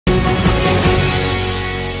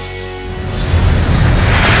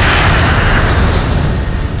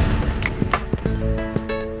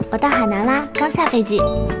到海南啦，刚下飞机。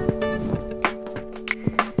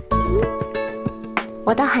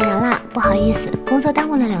我到海南啦，不好意思，工作耽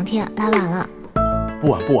误了2天，来晚了。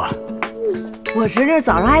不晚不晚。我侄女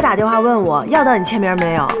早上还打电话问我要到你签名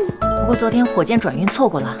没有，不过昨天火箭转运错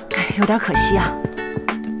过了，哎，有点可惜啊。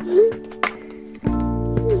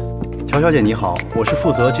乔小姐你好，我是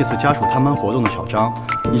负责这次家属探班活动的小张，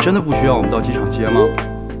你真的不需要我们到机场接吗？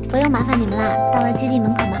不用麻烦你们啦，到了基地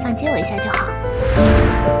门口麻烦接我一下就好。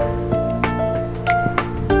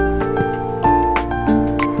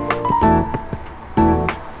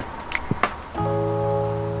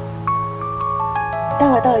待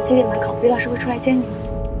会到了基地门口，于老师会出来接你吗？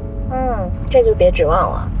这就别指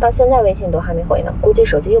望了，到现在微信都还没回呢，估计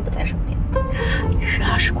手机又不在身边。于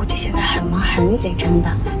老师估计现在很忙很紧张的，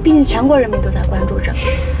毕竟全国人民都在关注着。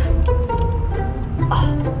哦，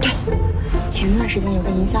对了，前段时间有个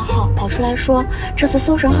营销号跑出来说，这次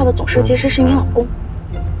搜神号的总设计师是你老公。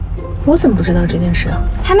我怎么不知道这件事啊？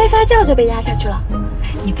还没发酵就被压下去了。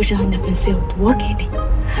你不知道你的粉丝有多给力，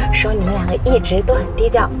说你们两个一直都很低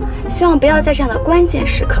调，希望不要在这样的关键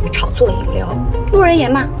时刻炒作引流。路人也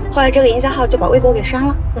骂，后来这个营销号就把微博给删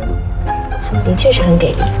了。他们的确是很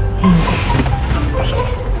给力。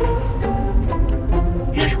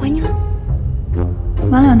于老师回你了。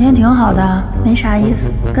晚2天挺好的，没啥意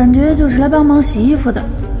思，感觉就是来帮忙洗衣服的。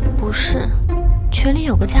不是，群里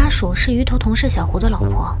有个家属是鱼头同事小胡的老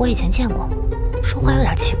婆，我以前见过，说话有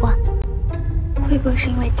点奇怪。会不会是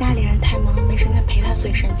因为家里人太忙，没时间陪他，所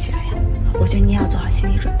以生气了呀？我觉得你也要做好心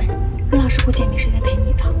理准备。于老师估计也没时间陪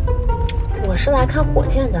你的。我是来看火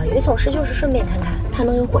箭的，于总师就是顺便看看，才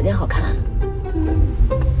能有火箭好看。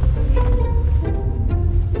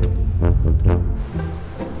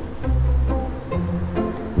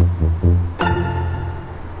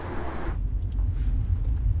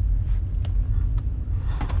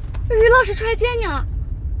于老师出来接你了。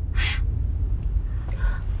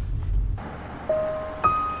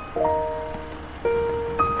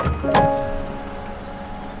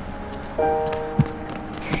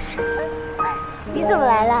你怎么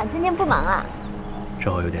来了？今天不忙啊？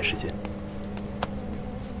正好有点时间。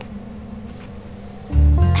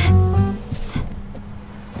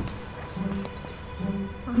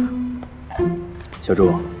小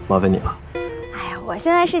朱，麻烦你了。哎呀，我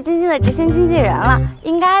现在是晶晶的执行经纪人了，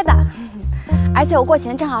应该的。而且我过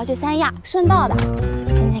前正好要去三亚，顺道的。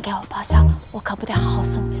今天给我报销，我可不得好好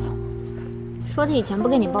送一送。说他以前不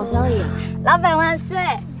给你报销一样。老板万岁，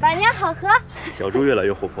百年好合。小朱越来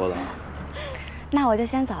越活泼了。那我就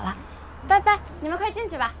先走了，拜拜，你们快进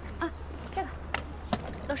去吧。啊，这个，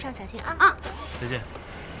路上小心啊！啊，再见。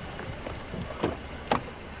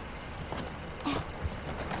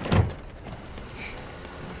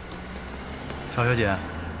乔小姐，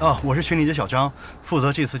我是群里的小张，负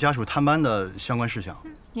责这次家属探班的相关事项。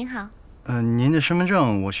您好。您的身份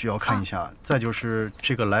证我需要看一下，再就是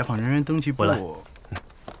这个来访人员登记簿。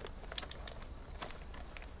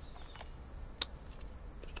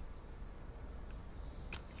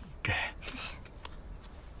给。谢谢。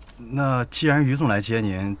那既然于总来接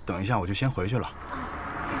您，等一下我就先回去了。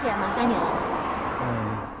谢谢，麻烦你了。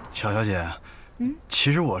乔小姐，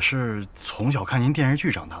其实我是从小看您电视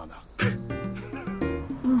剧长大的。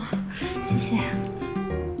谢谢。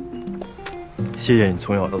谢谢你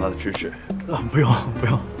从小到大的支持。不用不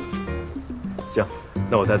用。行，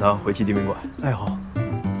那我带他回基地宾馆。哎，好。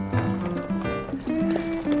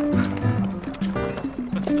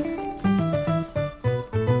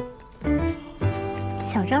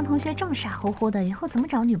小张同学这么傻乎乎的，以后怎么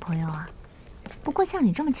找女朋友啊？不过像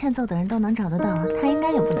你这么欠揍的人都能找得到，他应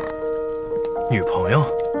该也不难。女朋友？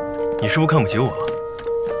你是不是看不起我？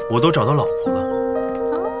我都找到老婆了。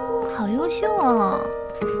哦，好优秀哦。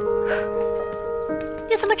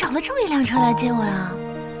你怎么找了这么一辆车来接我呀？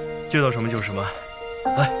借到什么就是什么。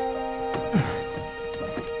来，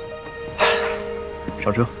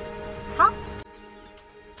上车。好。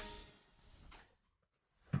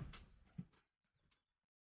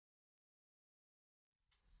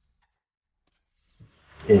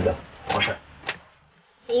给你的，好事。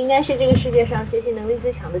你应该是这个世界上学习能力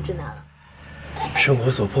最强的直男了。生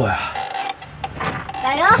活所迫呀。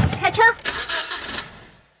加油，开车。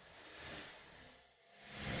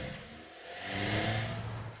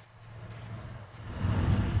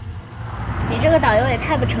你这个导游也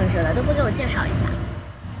太不诚实了，都不给我介绍一下。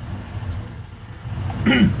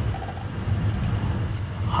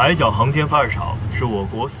海角航天发射场是我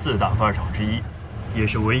国4大发射场之一，也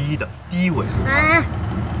是唯一的低纬度。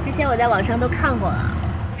之前我在网上都看过了。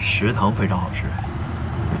食堂非常好吃。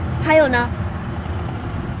还有呢？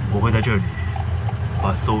我会在这里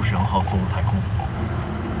把搜神号送入太空。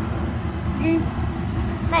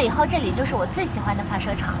那以后这里就是我最喜欢的发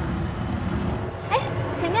射场了。哎，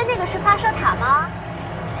前面那个是发射塔吗？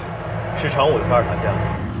是常务的发射塔架。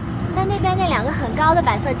那边那2个很高的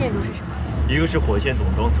白色建筑是什么？一个是火箭总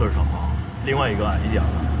装测试厂房，另外一个矮一点的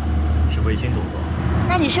是卫星总装。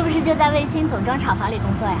那你是不是就在卫星总装厂房里工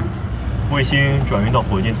作呀？卫星转运到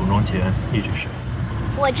火箭总装前一直是。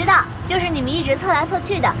我知道，就是你们一直测来测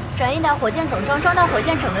去的，转运到火箭总装，装到火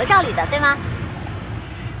箭整流罩里的，对吗？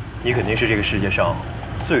你肯定是这个世界上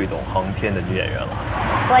最懂航天的女演员了。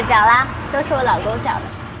过奖啦，都是我老公教的。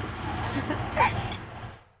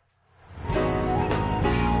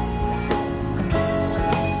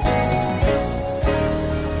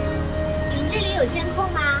你们这里有监控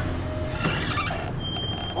吗？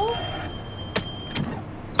哦，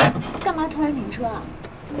干嘛突然停车啊？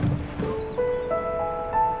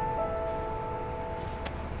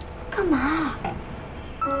干嘛？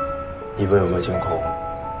你问有没有监控，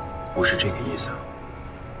不是这个意思。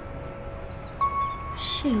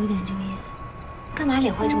是有点这个意思。干嘛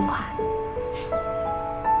脸会这么快？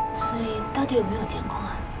所以到底有没有监控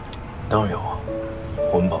啊？当然有啊，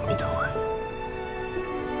我们保密单位。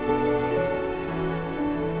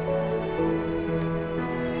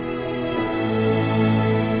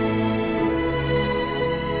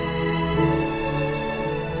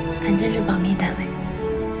反正是保密单位。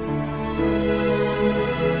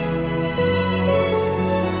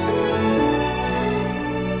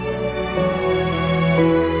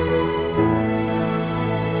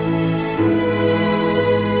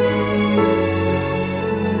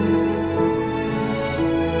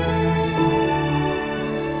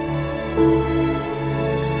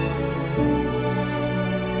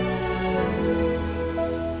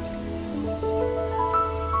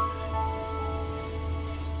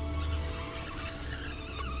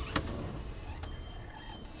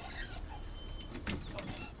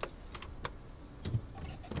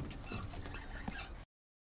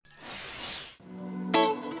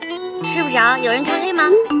睡不着，有人开黑吗？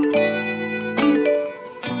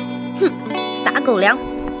哼，撒狗粮！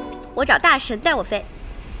我找大神带我飞，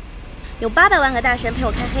有800万个大神陪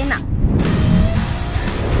我开黑呢。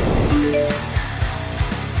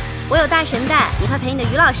我有大神带，你快陪你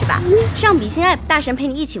的于老师吧。上比心 app， 大神陪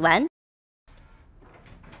你一起玩。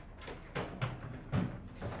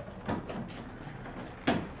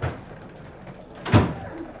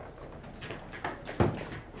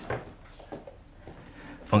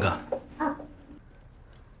房卡。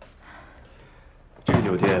这个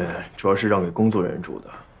酒店主要是让给工作人员住的，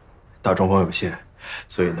大床房有限，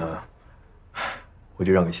所以呢，我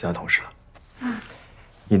就让给其他同事了。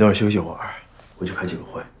你等会儿休息会儿，我去开几个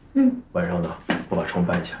会。晚上呢，我把床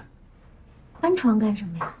搬一下。搬床干什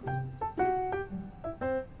么呀？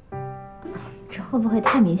这会不会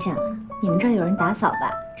太明显了？你们这儿有人打扫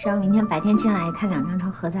吧？只要明天白天进来一看2张床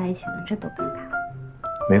合在一起了，这多尴尬。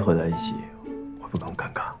没合在一起，会不会更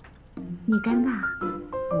尴尬？你尴尬，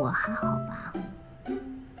我还好吧？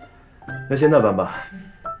那现在搬吧，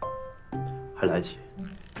还来得及。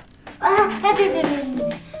哎，别搬了。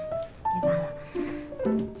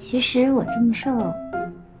其实我这么瘦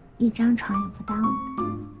，1张床也不耽误的。